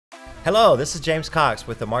Hello, this is James Cox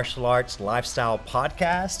with the Martial Arts Lifestyle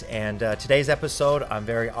Podcast, and today's episode, I'm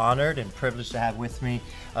very honored and privileged to have with me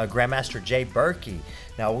Grand Master Jay Burkey.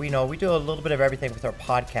 Now, we know we do a little bit of everything with our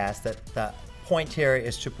podcast. That the point here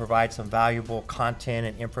is to provide some valuable content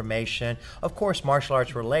and information, of course, martial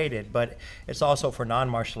arts related, but it's also for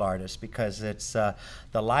non-martial artists because it's the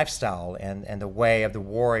lifestyle and the way of the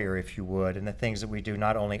warrior, if you would, and the things that we do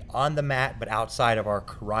not only on the mat but outside of our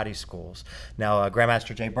karate schools. Now,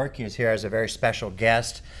 Grandmaster Jay Burkey is here as a very special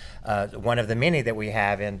guest, one of the many that we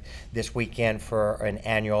have in this weekend for an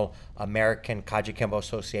annual American Kajukembo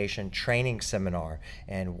Association training seminar.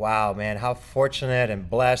 And wow, man, how fortunate and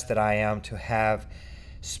blessed that I am to have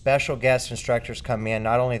special guest instructors come in,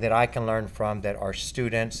 not only that I can learn from, that our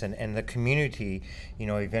students and the community, you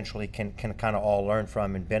know, eventually can kind of all learn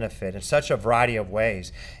from and benefit in such a variety of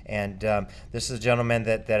ways. And this is a gentleman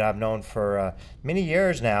that I've known for many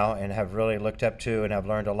years now and have really looked up to and have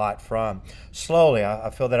learned a lot from. Slowly,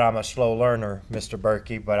 I feel that I'm a slow learner, Mr.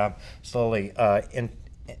 Burkey, but I'm slowly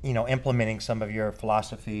implementing some of your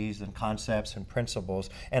philosophies and concepts and principles,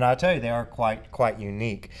 and I'll tell you, they are quite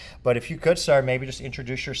unique. But if you could, sir, maybe just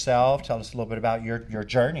introduce yourself, tell us a little bit about your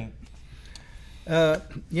journey. I've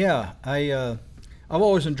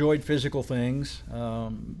always enjoyed physical things.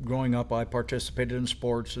 Growing up, I participated in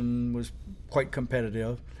sports and was quite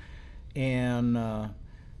competitive. And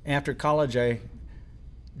after college, I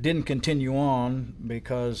didn't continue on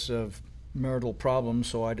because of marital problems,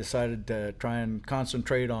 so I decided to try and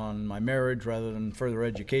concentrate on my marriage rather than further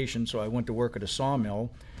education. So I went to work at a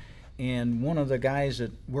sawmill, and one of the guys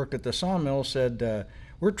that worked at the sawmill said,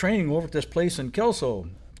 we're training over at this place in Kelso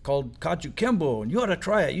called Kajukembo, and you ought to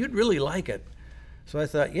try it, you'd really like it. So I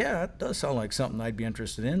thought, yeah, it does sound like something I'd be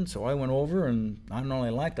interested in. So I went over, and I not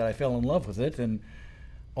only liked it, I fell in love with it. And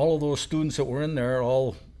all of those students that were in there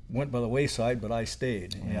all went by the wayside, but I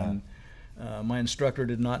stayed. Yeah. And my instructor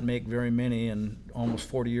did not make very many in almost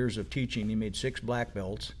 40 years of teaching. He made 6 black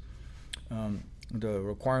belts. The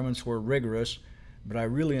requirements were rigorous, but I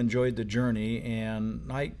really enjoyed the journey,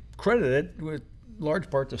 and I credit it with large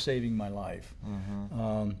part to saving my life.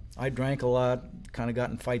 Mm-hmm. I drank a lot, kind of got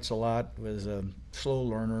in fights a lot, was a slow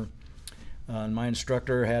learner, and my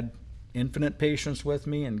instructor had infinite patience with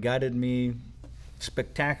me and guided me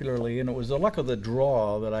spectacularly, and it was the luck of the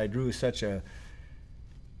draw that I drew such an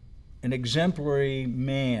exemplary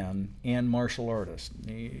man and martial artist.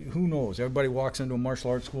 Who knows? Everybody walks into a martial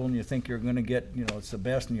arts school and you think you're going to get, it's the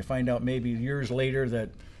best, and you find out maybe years later that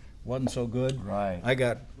wasn't so good. Right. I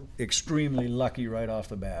got extremely lucky right off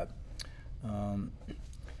the bat.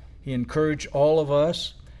 He encouraged all of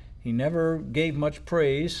us. He never gave much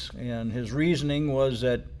praise, and his reasoning was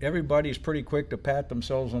that everybody's pretty quick to pat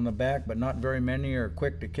themselves on the back, but not very many are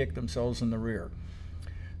quick to kick themselves in the rear.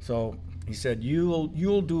 So he said,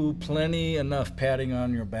 you'll do plenty enough patting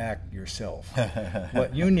on your back yourself.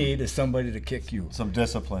 What you need is somebody to kick you. Some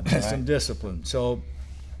discipline, right? Some discipline. So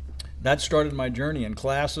that started my journey, and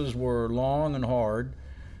classes were long and hard.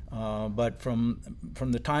 But from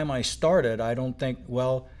the time I started, I don't think,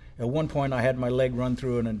 well, at one point I had my leg run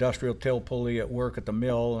through an industrial tail pulley at work at the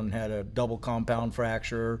mill and had a double compound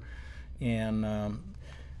fracture. And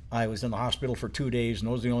I was in the hospital for 2 days,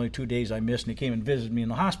 and those are the only 2 days I missed, and he came and visited me in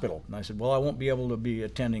the hospital. And I said, well, I won't be able to be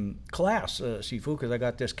attending class, Sifu, because I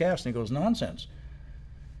got this cast. And he goes, nonsense.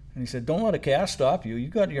 And he said, don't let a cast stop you. You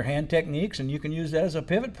got your hand techniques, and you can use that as a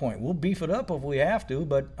pivot point. We'll beef it up if we have to,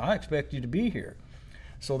 but I expect you to be here.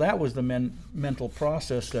 So that was the mental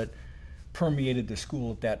process that permeated the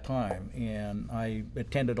school at that time. And I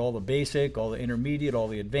attended all the basic, all the intermediate, all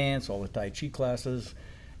the advanced, all the Tai Chi classes.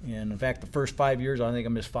 And in fact, the first 5 years, I think I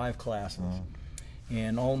missed 5 classes.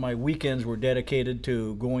 And all my weekends were dedicated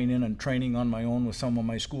to going in and training on my own with some of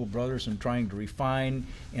my school brothers and trying to refine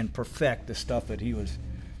and perfect the stuff that he was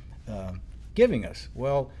giving us.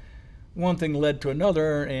 Well, one thing led to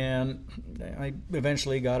another, and I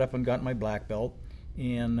eventually got up and got my black belt.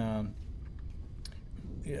 And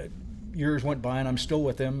years went by, and I'm still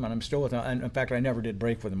with him, and I'm still with him. And in fact, I never did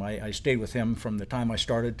break with him. I stayed with him from the time I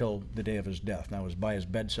started till the day of his death. And I was by his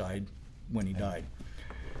bedside when he died.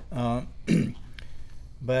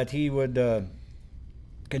 But he would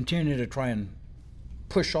continue to try and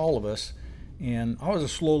push all of us. And I was a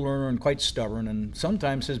slow learner and quite stubborn. And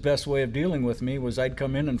sometimes his best way of dealing with me was I'd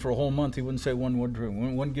come in, and for a whole month he wouldn't say one word to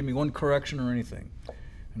him, wouldn't give me one correction or anything.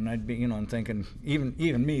 And I'd be, I'm thinking,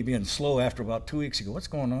 even me being slow after about 2 weeks, he'd go, what's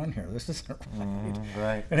going on here? This isn't right.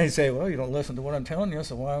 Right. And he'd say, well, you don't listen to what I'm telling you,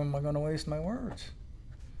 so why am I going to waste my words?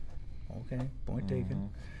 Okay, point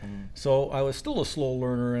taken. So I was still a slow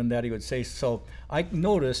learner in that he would say, so I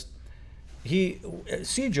noticed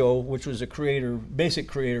Sijo, which was a basic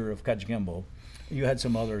creator of Kajukembo, you had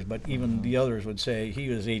some others, but even the others would say he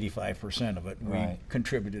was 85% of it. We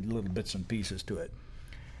contributed little bits and pieces to it.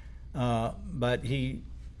 But he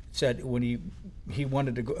said when he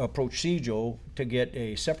wanted to approach Sijo to get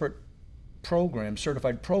a separate program,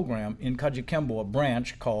 certified program in Kajukembo, a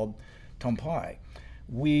branch called Tampai.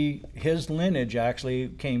 His lineage actually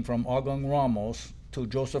came from Agung Ramos to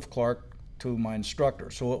Joseph Clark to my instructor,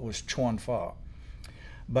 so it was Chuan Fa.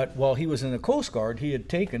 But while he was in the Coast Guard, he had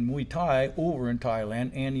taken Muay Thai over in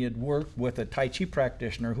Thailand, and he had worked with a Tai Chi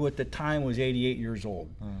practitioner who at the time was 88 years old.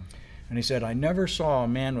 And he said, I never saw a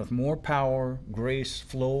man with more power, grace,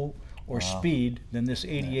 flow, or speed than this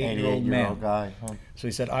 88-year-old man. Guy. So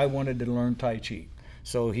he said, I wanted to learn Tai Chi.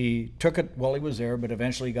 So he took it while he was there, but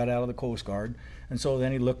eventually he got out of the Coast Guard. And so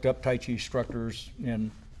then he looked up Tai Chi instructors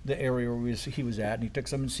in the area where he was at, and he took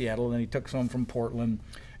some in Seattle, and then he took some from Portland,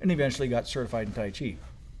 and eventually got certified in Tai Chi.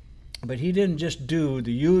 But he didn't just do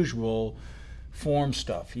the usual form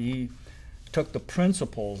stuff. He took the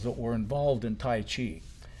principles that were involved in Tai Chi.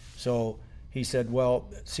 So he said, well,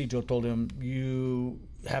 Sijo told him, you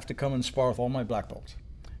have to come and spar with all my black belts.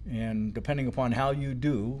 And depending upon how you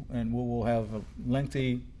do, and we will have a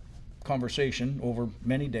lengthy conversation over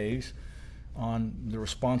many days on the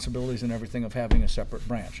responsibilities and everything of having a separate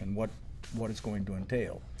branch and what it's going to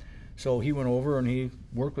entail. So he went over and he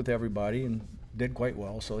worked with everybody and did quite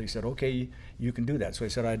well. So he said, okay, you can do that. So he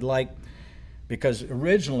said, I'd like, because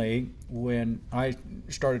originally when I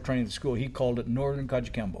started training at the school, he called it Northern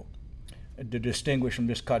Kajukembo. To distinguish from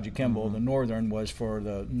just Kajukembo, the Northern was for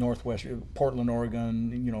the Northwest, Portland,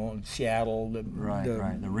 Oregon, Seattle, the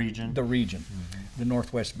region. The region, the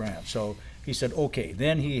Northwest branch. So he said, okay.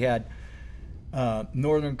 Then he had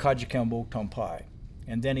Northern Kajukembo Tampai.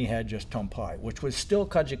 And then he had just Tampai, which was still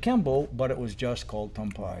Kajukembo, but it was just called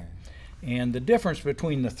Tampai. And the difference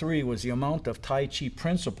between the three was the amount of Tai Chi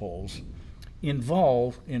principles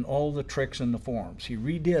involved in all the tricks and the forms. He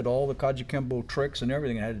redid all the Kajukembo tricks and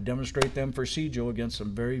everything. I had to demonstrate them for Sijo against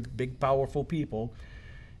some very big, powerful people.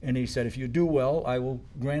 And he said, if you do well, I will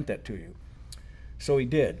grant that to you. So he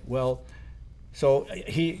did. Well, so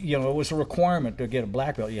it was a requirement to get a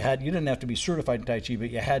black belt. You didn't have to be certified in Tai Chi,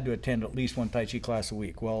 but you had to attend at least one Tai Chi class a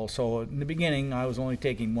week. Well, so in the beginning, I was only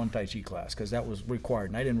taking one Tai Chi class because that was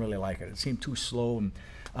required, and I didn't really like it. It seemed too slow, and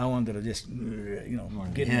I wanted to just, get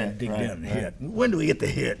in and dig in and hit. When do we get the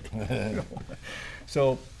hit?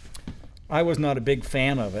 So I was not a big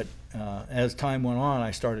fan of it. As time went on,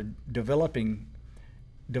 I started developing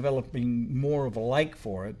more of a like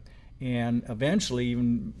for it, and eventually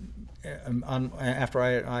even after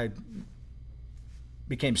I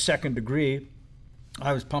became second degree,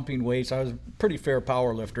 I was pumping weights. I was a pretty fair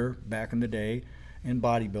power lifter back in the day and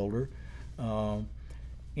bodybuilder.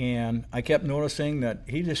 And I kept noticing that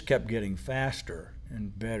he just kept getting faster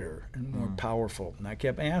and better and more powerful. And I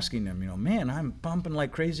kept asking him, man, I'm pumping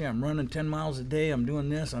like crazy. I'm running 10 miles a day. I'm doing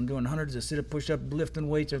this. I'm doing hundreds of sit-up, push-up, lifting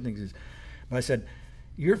weights, everything. But I said,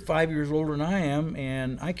 you're 5 years older than I am,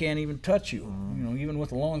 and I can't even touch you. Even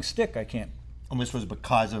with a long stick, I can't. And this was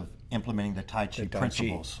because of implementing the Tai Chi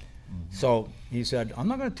principles. So he said, I'm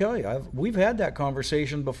not going to tell you. We've had that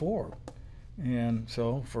conversation before. And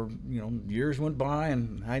so for years went by,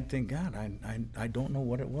 and I'd think, God, I don't know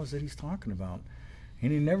what it was that he's talking about.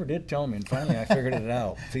 And he never did tell me, and finally I figured it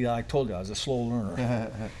out. See, I told you I was a slow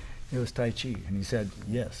learner. It was Tai Chi, and he said,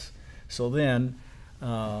 yes. So then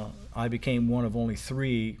I became one of only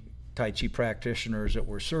 3 Tai Chi practitioners that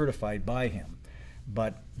were certified by him.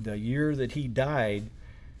 But the year that he died,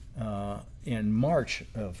 in March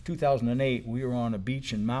of 2008, we were on a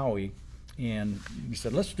beach in Maui, and he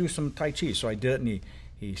said, let's do some Tai Chi. So I did it, and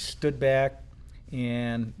he stood back,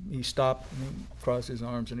 and he stopped, and he crossed his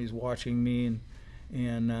arms, and he's watching me,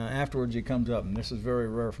 and afterwards he comes up, and this is very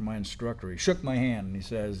rare for my instructor. He shook my hand, and he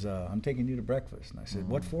says, I'm taking you to breakfast. And I said,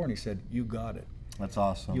 what for? And he said, you got it. That's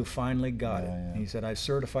awesome. You finally got it. And he said, I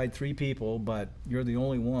certified 3 people, but you're the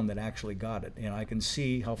only one that actually got it, and I can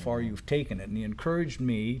see how far you've taken it. And he encouraged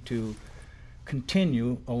me to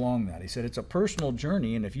continue along that. He said, it's a personal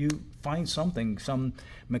journey, and if you find something, some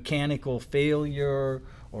mechanical failure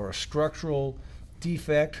or a structural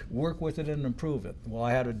defect, work with it and improve it. Well,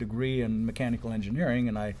 I had a degree in mechanical engineering,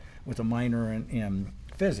 and with a minor in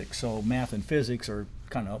physics, so math and physics are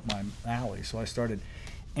kind of up my alley. So I started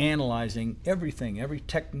analyzing everything, every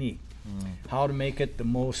technique, how to make it the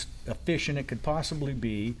most efficient it could possibly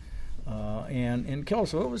be. And in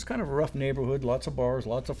Kelso, it was kind of a rough neighborhood, lots of bars,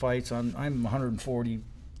 lots of fights. I'm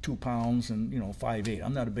 142 pounds and 5'8".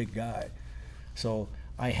 I'm not a big guy. So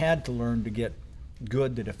I had to learn to get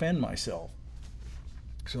good to defend myself.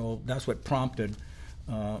 So that's what prompted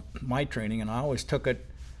my training, and I always took it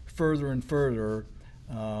further and further.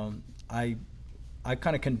 I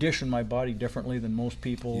kind of condition my body differently than most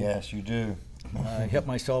people. Yes, you do. I hit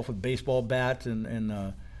myself with baseball bats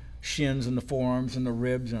and shins and the forearms and the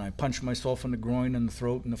ribs, and I punch myself in the groin and the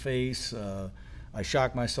throat and the face. I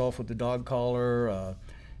shock myself with the dog collar.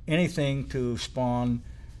 Anything to spawn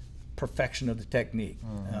perfection of the technique.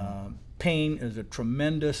 Pain is a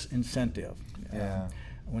tremendous incentive. Yeah.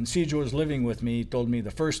 When Cedro was living with me, he told me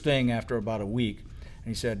the first thing after about a week, and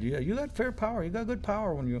he said, "Yeah, you got fair power. You got good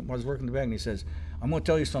power." When I was working the bag, and he says, "I'm going to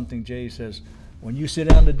tell you something, Jay." He says, "When you sit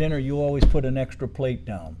down to dinner, you always put an extra plate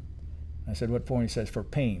down." I said, "What for?" And he says, "For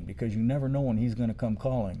pain, because you never know when he's going to come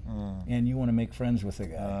calling, and you want to make friends with the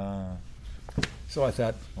guy." So I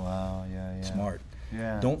thought, wow, yeah. Smart.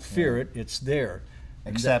 Yeah. Don't fear it; it's there.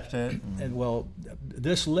 Accept it. And well,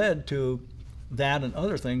 this led to that, and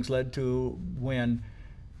other things led to when.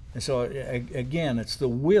 And so again, it's the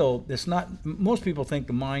will. It's not. Most people think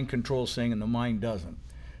the mind controls things, and the mind doesn't.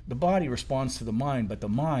 The body responds to the mind, but the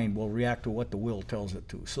mind will react to what the will tells it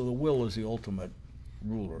to. So the will is the ultimate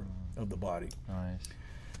ruler of the body. Nice.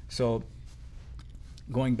 So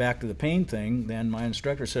going back to the pain thing, then my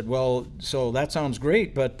instructor said, "Well, so that sounds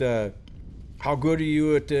great, but how good are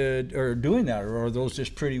you at doing that, or are those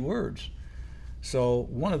just pretty words?" So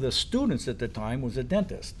one of the students at the time was a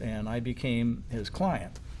dentist, and I became his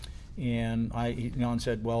client. And he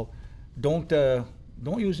said, "Well, don't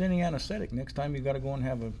use any anesthetic. Next time you got to go and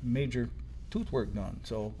have a major tooth work done."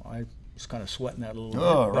 So I was kind of sweating that a little bit.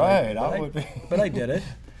 Oh, right. But I did it.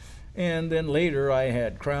 And then later I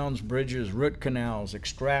had crowns, bridges, root canals,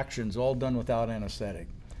 extractions, all done without anesthetic.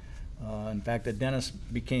 In fact, the dentist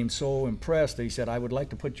became so impressed that he said, "I would like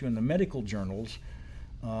to put you in the medical journals,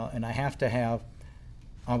 and I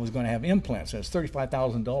was going to have implants. That's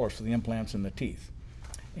 $35,000 for the implants in the teeth.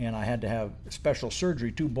 And I had to have special surgery,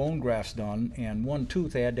 2 bone grafts done, and one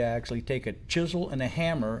tooth they had to actually take a chisel and a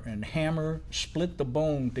hammer split the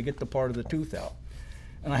bone to get the part of the tooth out.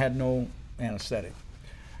 And I had no anesthetic."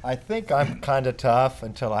 I think I'm kind of tough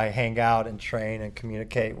until I hang out and train and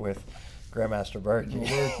communicate with Grand Master Burkey. Well,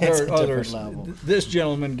 It's there a are different others. level. This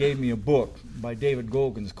gentleman gave me a book by David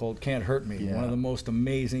Goggins called "Can't Hurt Me." Yeah. One of the most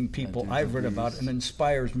amazing people I've read about, and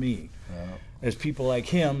inspires me. Yeah. As people like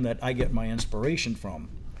him that I get my inspiration from.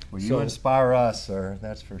 Well, you inspire us, sir.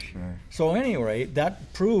 That's for sure. So anyway,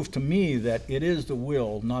 that proved to me that it is the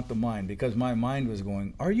will, not the mind, because my mind was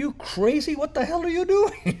going, "Are you crazy? What the hell are you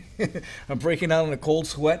doing?" I'm breaking out in a cold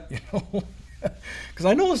sweat, because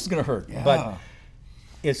I know this is going to hurt. Yeah. But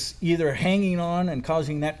it's either hanging on and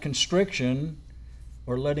causing that constriction,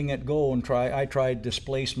 or letting it go and try. I tried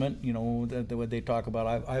displacement. What they talk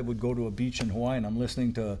about. I would go to a beach in Hawaii and I'm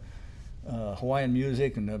listening to Hawaiian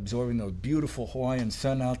music and absorbing those beautiful Hawaiian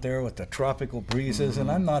sun out there with the tropical breezes,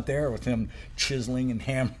 and I'm not there with him chiseling and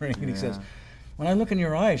hammering. And he says, "When I look in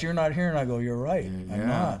your eyes, you're not here." And I go, "You're right. I'm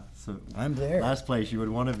not. So I'm there." Last place you would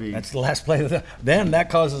want to be. That's the last place. Then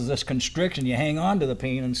that causes this constriction. You hang on to the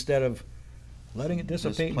pain instead of letting it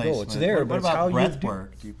dissipate and go. It's there, but it's how you breath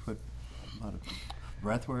work? Do you put a lot of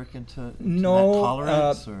breath work into that No,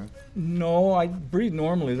 tolerance? Or? No, I breathe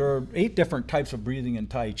normally. There are 8 different types of breathing in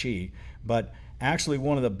Tai Chi, but actually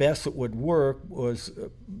one of the best that would work was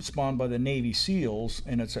spawned by the Navy SEALs,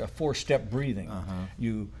 and it's a 4-step breathing.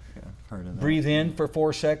 You Heard of that. breathe in for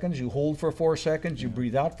 4 seconds, you hold for 4 seconds, you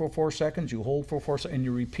breathe out for 4 seconds, you hold for 4 seconds, and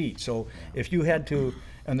you repeat. So if you had to,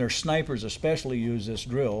 and their snipers especially use this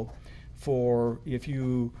drill, for if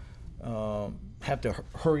you have to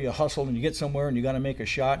hurry a hustle and you get somewhere and you got to make a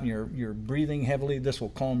shot and you're breathing heavily, this will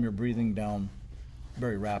calm your breathing down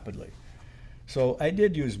very rapidly. So I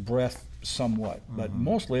did use breath somewhat, but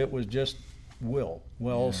mostly it was just will.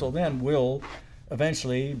 So then will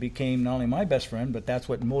eventually became not only my best friend, but that's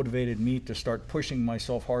what motivated me to start pushing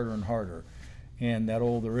myself harder and harder. And that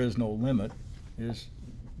old "there is no limit" is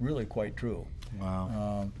really quite true.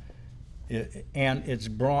 Wow. And it's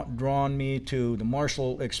drawn me to the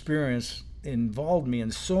martial experience, involved me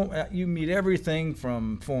in you meet everything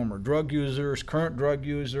from former drug users, current drug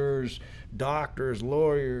users, doctors,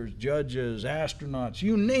 lawyers, judges, astronauts,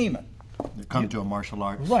 you name it. They come to a martial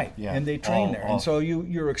arts. Right, Yeah. and they train there. And so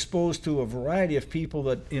you're exposed to a variety of people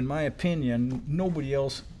that, in my opinion, nobody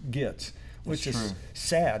else gets, which is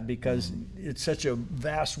sad because it's such a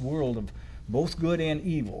vast world of both good and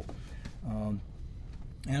evil.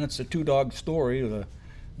 And it's a 2-dog story. The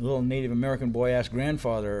little Native American boy asked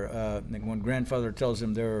grandfather, when grandfather tells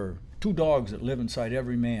him there are 2 dogs that live inside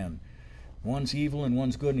every man. One's evil and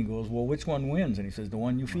one's good. And he goes, "Well, which one wins?" And he says, "The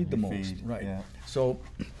one you feed the most." Right. Yeah. So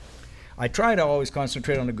I try to always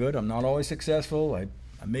concentrate on the good. I'm not always successful.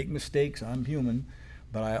 I make mistakes, I'm human,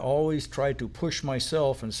 but I always try to push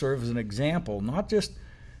myself and serve as an example, not just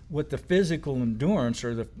with the physical endurance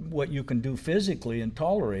or what you can do physically and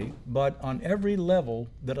tolerate, but on every level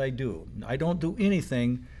that I do. I don't do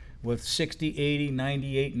anything with 60, 80,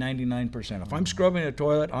 98, 99%. If I'm scrubbing a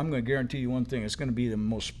toilet, I'm going to guarantee you one thing. It's going to be the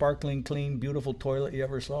most sparkling, clean, beautiful toilet you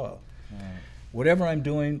ever saw. Whatever I'm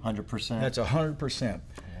doing, 100%. That's 100%.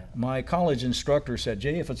 My college instructor said,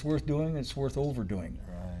 Jay, if it's worth doing, it's worth overdoing.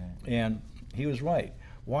 And he was right.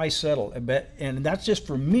 Why settle? And that's just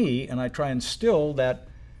for me, and I try and instill that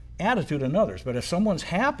attitude in others. But if someone's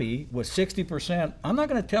happy with 60%, I'm not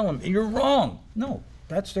going to tell them, you're wrong. No,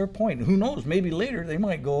 that's their point. Who knows? Maybe later they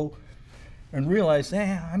might go and realize,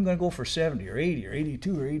 I'm going to go for 70 or 80 or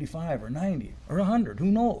 82 or 85 or 90 or 100. Who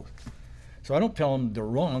knows? So I don't tell them they're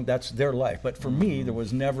wrong. That's their life. But for me, there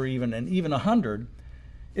was never even 100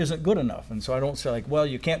 isn't good enough. And so I don't say, like, well,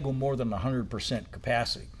 you can't go more than 100%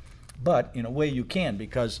 capacity. But in a way you can,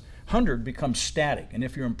 because 100 becomes static. And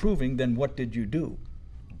if you're improving, then what did you do?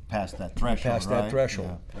 Past that threshold, Past right? that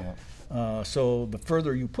threshold. Yeah. So the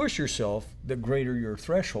further you push yourself, the greater your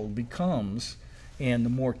threshold becomes, and the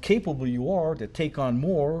more capable you are to take on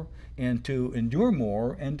more and to endure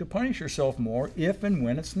more and to punish yourself more if and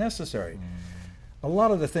when it's necessary. A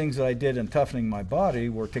lot of the things that I did in toughening my body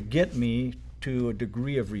were to get me to a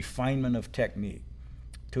degree of refinement of technique,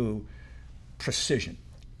 to precision.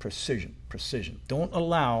 Don't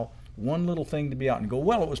allow one little thing to be out and go,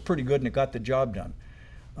 well, it was pretty good and it got the job done.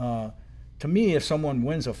 To me, if someone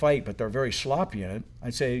wins a fight but they're very sloppy in it,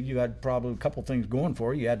 I'd say you had probably a couple things going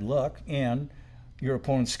for you. You had luck, and your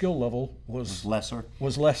opponent's skill level was lesser.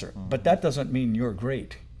 But that doesn't mean you're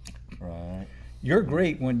great. Right. You're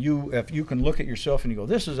great if you can look at yourself and you go,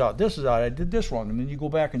 this is out, I did this wrong, and then you go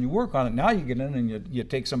back and you work on it. Now you get in and you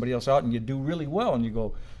take somebody else out and you do really well, and you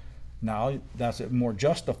go, now that's a more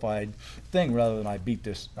justified thing rather than I beat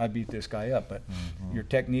this guy up. But your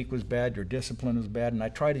technique was bad, your discipline was bad, and I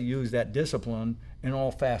try to use that discipline in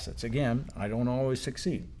all facets. Again, I don't always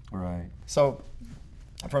succeed. Right. So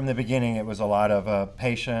from the beginning, it was a lot of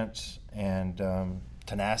patience and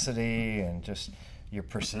tenacity and just your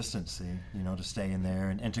persistency, to stay in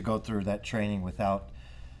there and to go through that training without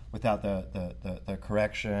the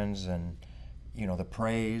corrections and the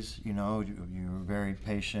praise. You were very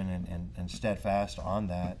patient and steadfast on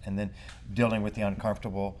that, and then dealing with the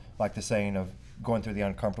uncomfortable, like the saying of going through the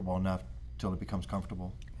uncomfortable enough till it becomes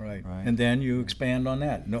comfortable. Right. And then you expand on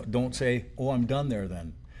that. No, don't say, oh, I'm done there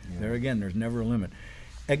then. There again, there's never a limit.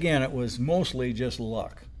 Again, it was mostly just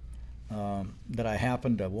luck. That I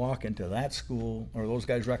happened to walk into that school, or those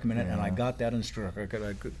guys recommended it, and I got that instructor. I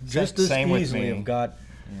could just as easily have got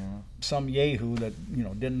some yahoo that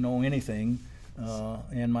didn't know anything,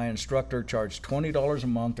 and my instructor charged $20 a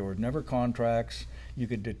month. There were never contracts. You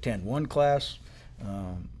could attend one class.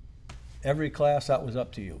 Every class, that was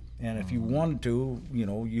up to you. And if you wanted to,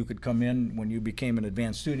 you could come in when you became an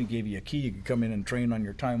advanced student, gave you a key. You could come in and train on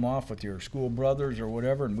your time off with your school brothers or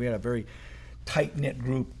whatever. And we had a very tight-knit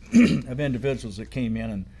group of individuals that came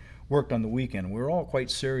in and worked on the weekend. We were all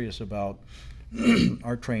quite serious about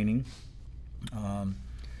our training.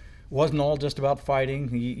 Wasn't all just about fighting.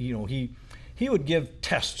 He would give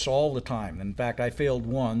tests all the time. In fact, I failed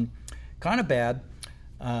one, kind of bad.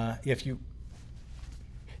 If you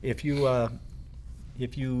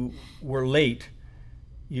were late,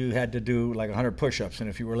 you had to do like 100 push-ups, and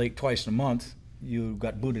if you were late twice a month, you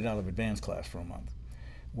got booted out of advanced class for a month.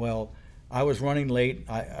 Well, I was running late.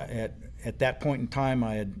 At that point in time,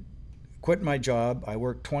 I had quit my job. I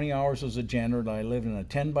worked 20 hours as a janitor. I lived in a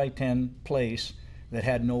 10 by 10 place that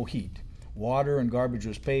had no heat. Water and garbage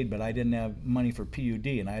was paid, but I didn't have money for PUD,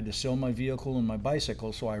 and I had to sell my vehicle and my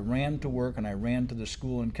bicycle, so I ran to work and I ran to the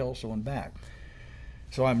school in Kelso and back.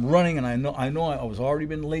 So I'm running, and I know I was already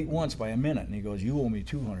been late once by a minute, and he goes, you owe me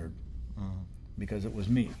 200. Because it was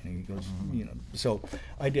me. And he goes, so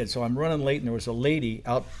I did. So I'm running late, and there was a lady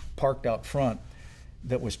parked out front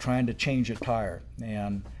that was trying to change a tire.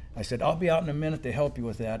 And I said, I'll be out in a minute to help you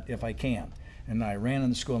with that if I can. And I ran in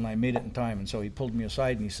the school, and I made it in time. And so he pulled me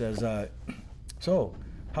aside, and he says, so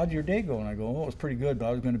how'd your day go? And I go, oh, it was pretty good, but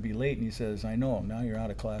I was going to be late. And he says, I know, now you're out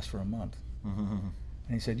of class for a month. And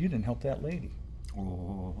he said, you didn't help that lady.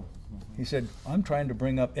 He said, I'm trying to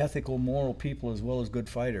bring up ethical, moral people as well as good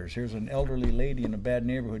fighters. Here's an elderly lady in a bad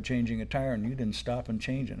neighborhood changing a tire, and you didn't stop and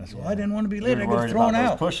change it. I said, well, I didn't want to be late. I got thrown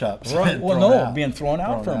out. Push-ups. Right. Well, no, being thrown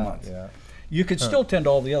out for a month. Yeah. You could still attend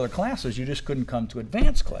all the other classes. You just couldn't come to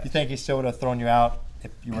advanced class. You think he still would have thrown you out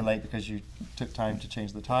if you were late because you took time to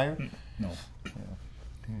change the tire? No.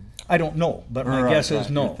 I don't know, but my guess is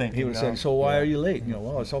no. Thinking, He would say, so why are you late? You know,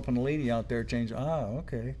 well, I was helping a lady out there change.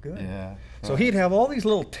 Okay, good. Yeah. So he'd have all these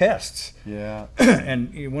little tests. Yeah.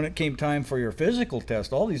 And when it came time for your physical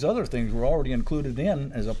test, all these other things were already included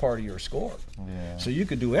in as a part of your score. Yeah. So you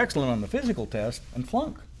could do excellent on the physical test and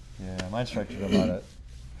flunk. Yeah, my instructor did a lot of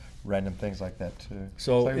random things like that too.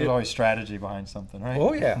 So there's always strategy behind something, right?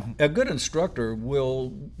 Oh yeah, a good instructor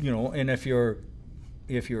will, you know, and if you're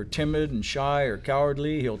timid and shy or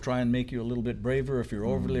cowardly, he'll try and make you a little bit braver. If you're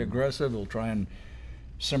overly aggressive, he'll try and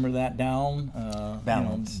simmer that down.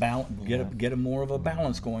 Balance. Get a more of a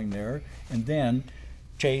balance going there, and then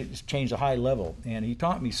change the high level. And he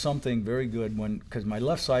taught me something very good because my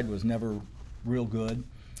left side was never real good.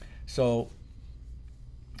 So,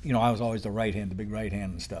 you know, I was always the right hand, the big right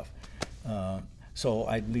hand and stuff. So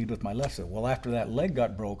I'd lead with my left side. Well, after that leg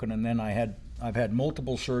got broken, and then I've had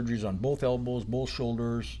multiple surgeries on both elbows, both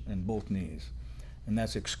shoulders, and both knees. And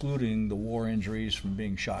that's excluding the war injuries from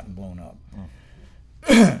being shot and blown up.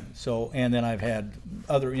 So, and then I've had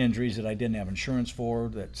other injuries that I didn't have insurance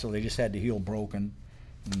for, so they just had to heal broken.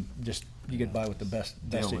 And just, you get by with the best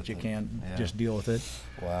that you can. Yeah. Just deal with it.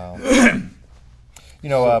 Wow. You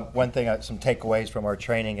know, one thing, some takeaways from our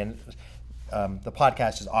training, and the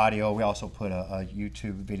podcast is audio. We also put a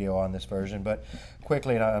YouTube video on this version, but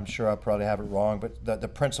quickly, and I'm sure I'll probably have it wrong, but the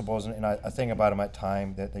principles, and I think about them at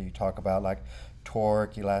time that you talk about, like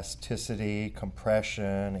torque, elasticity,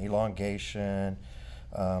 compression, elongation.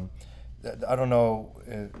 I don't know,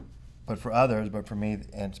 but for others, but for me,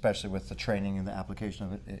 and especially with the training and the application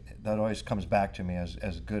of it, that always comes back to me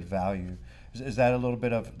as good value. Is that a little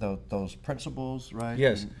bit of those principles, right?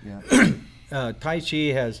 Yes. And, yeah. Tai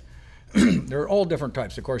Chi has, there are all different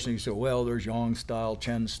types. Of course, you say, well, there's Yang style,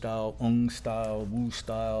 Chen style, Ung style, Wu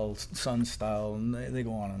style, Sun style, and they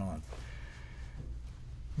go on and on.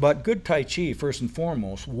 But good Tai Chi, first and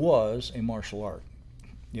foremost, was a martial art.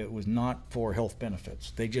 It was not for health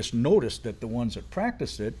benefits. They just noticed that the ones that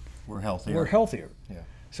practiced it were healthier. Yeah.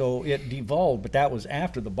 So it devolved, but that was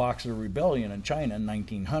after the Boxer Rebellion in China in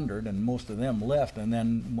 1900, and most of them left. And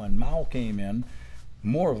then when Mao came in,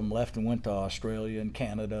 more of them left and went to Australia and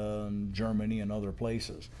Canada and Germany and other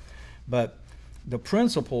places. But the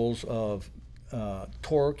principles of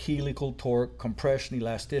torque, helical torque, compression,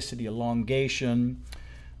 elasticity, elongation,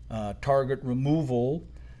 target removal,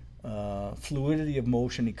 fluidity of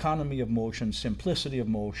motion, economy of motion, simplicity of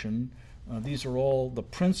motion, these are all the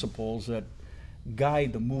principles that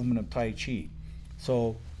guide the movement of Tai Chi.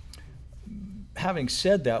 So having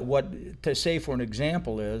said that, what to say for an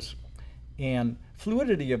example is, and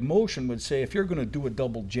fluidity of motion would say, if you're going to do a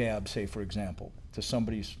double jab, say for example, to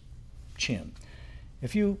somebody's chin,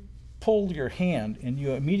 if you pulled your hand and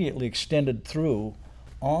you immediately extended through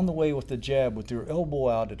on the way with the jab with your elbow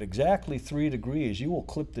out at exactly 3 degrees, you will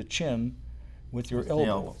clip the chin with your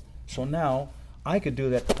elbow. So now I could do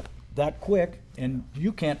that quick, and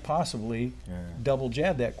you can't possibly double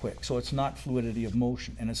jab that quick. So it's not fluidity of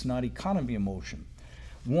motion, and it's not economy of motion.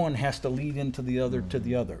 One has to lead into the other to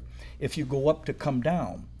the other. If you go up to come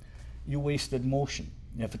down, you wasted motion.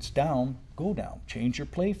 If it's down, go down. Change your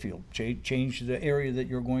play field. Change the area that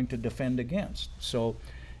you're going to defend against. So,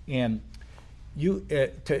 and you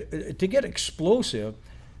to get explosive,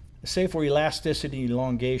 say for elasticity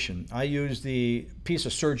elongation, I use the piece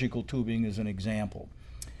of surgical tubing as an example.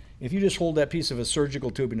 If you just hold that piece of a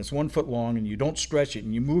surgical tubing, it's 1 foot long, and you don't stretch it,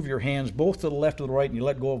 and you move your hands both to the left or the right, and you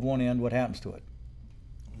let go of one end, what happens to it?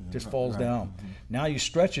 It just falls down. Now you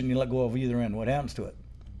stretch it and you let go of either end, what happens to it?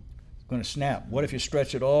 It's going to snap. What if you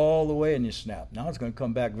stretch it all the way and you snap? Now it's going to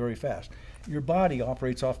come back very fast. Your body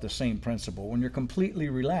operates off the same principle. When you're completely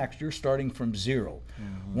relaxed, you're starting from zero.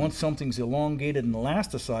 Once something's elongated and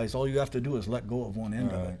elasticized, all you have to do is let go of one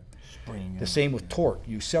end of it. The same with torque.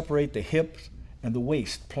 You separate the hips and the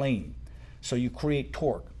waist plane, so you create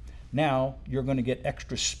torque. Now you're going to get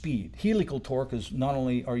extra speed. Helical torque is not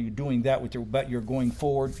only are you doing that with your, but you're going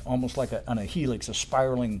forward almost like on a helix, a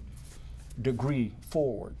spiraling degree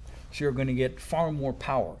forward. So you're going to get far more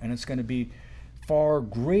power, and it's going to be far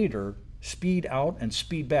greater speed out and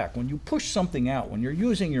speed back. When you push something out, when you're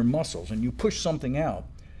using your muscles and you push something out,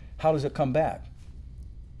 how does it come back?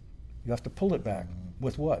 You have to pull it back.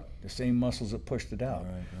 With what? The same muscles that pushed it out.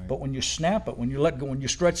 Right. But when you snap it, when you let go, when you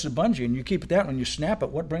stretch the bungee and you keep it down, when you snap it,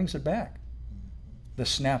 what brings it back? The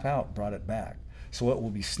snap out brought it back. So it will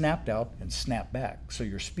be snapped out and snapped back. So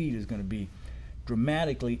your speed is going to be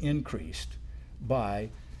dramatically increased by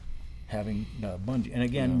having bungee. And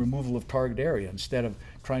again, removal of target area instead of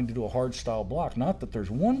trying to do a hard style block. Not that there's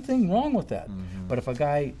one thing wrong with that, but if a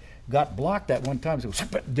guy got blocked that one time, so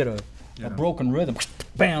it did a broken rhythm,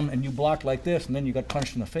 bam, and you blocked like this, and then you got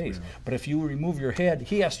punched in the face. But if you remove your head,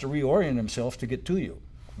 he has to reorient himself to get to you.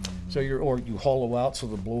 So or you hollow out so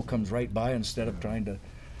the blow comes right by instead of trying to.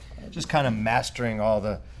 Just kind of mastering all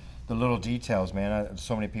the little details, man.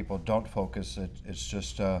 So many people don't focus. It's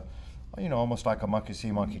just, you know, almost like a monkey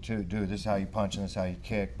see, monkey do. This is how you punch and this is how you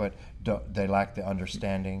kick, but they lack the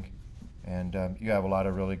understanding. And you have a lot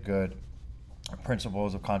of really good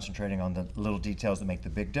principles of concentrating on the little details that make the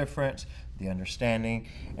big difference, the understanding,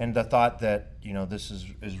 and the thought that, you know, this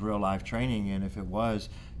is real life training, and if it was,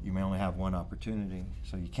 you may only have one opportunity,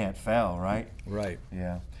 so you can't fail, right? Right.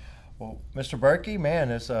 Yeah. Well, Mr. Burkey, man,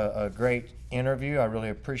 it's a great interview. I really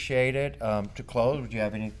appreciate it. To close, would you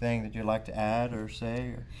have anything that you'd like to add or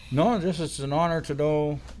say? No, just it's an honor to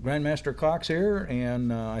know Grand Master Cox here,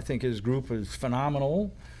 and I think his group is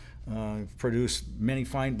phenomenal. Produced many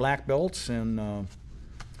fine black belts, and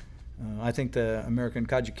I think the American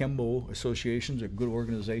Kajukembo Association is a good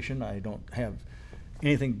organization. I don't have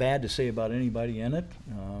anything bad to say about anybody in it.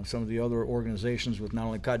 Some of the other organizations with not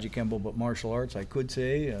only Kajukembo but martial arts, I could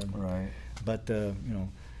say. Right. But you know,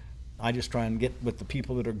 I just try and get with the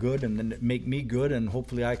people that are good and then make me good, and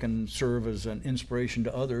hopefully I can serve as an inspiration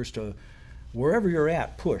to others to wherever you're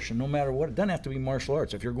at, push. And no matter what, it doesn't have to be martial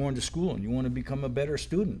arts. If you're going to school and you want to become a better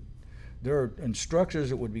student, there are instructors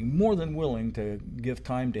that would be more than willing to give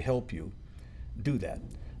time to help you do that.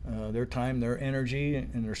 Their time, their energy,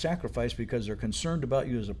 and their sacrifice, because they're concerned about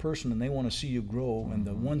you as a person and they want to see you grow. And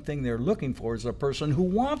the one thing they're looking for is a person who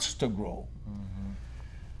wants to grow.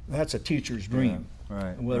 That's a teacher's dream. Yeah,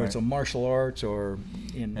 right. Whether it's a martial arts or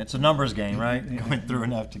it's a numbers game, right? Going through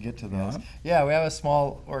enough to get to those. Yeah, we have a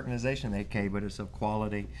small organization, AK, but it's of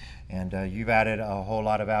quality, and you've added a whole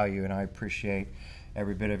lot of value, and I appreciate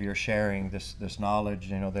every bit of your sharing this knowledge.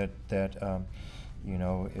 You know that you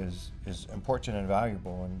know, is important and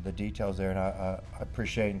valuable, and the details there. And I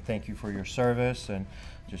appreciate and thank you for your service and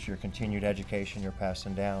just your continued education you're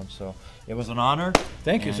passing down. So it was an honor.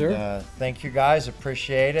 Thank you, sir. Thank you, guys.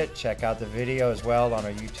 Appreciate it. Check out the video as well on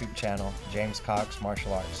our YouTube channel, James Cox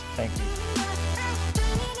Martial Arts. Thank you.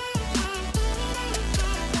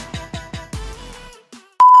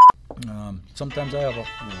 Sometimes I have a.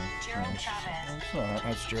 Gerald Chavez. All right.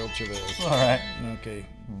 That's Gerald Chavez. All right. Okay.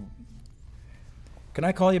 Can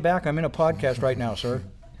I call you back? I'm in a podcast right now, sir.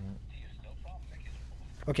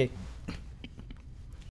 Okay.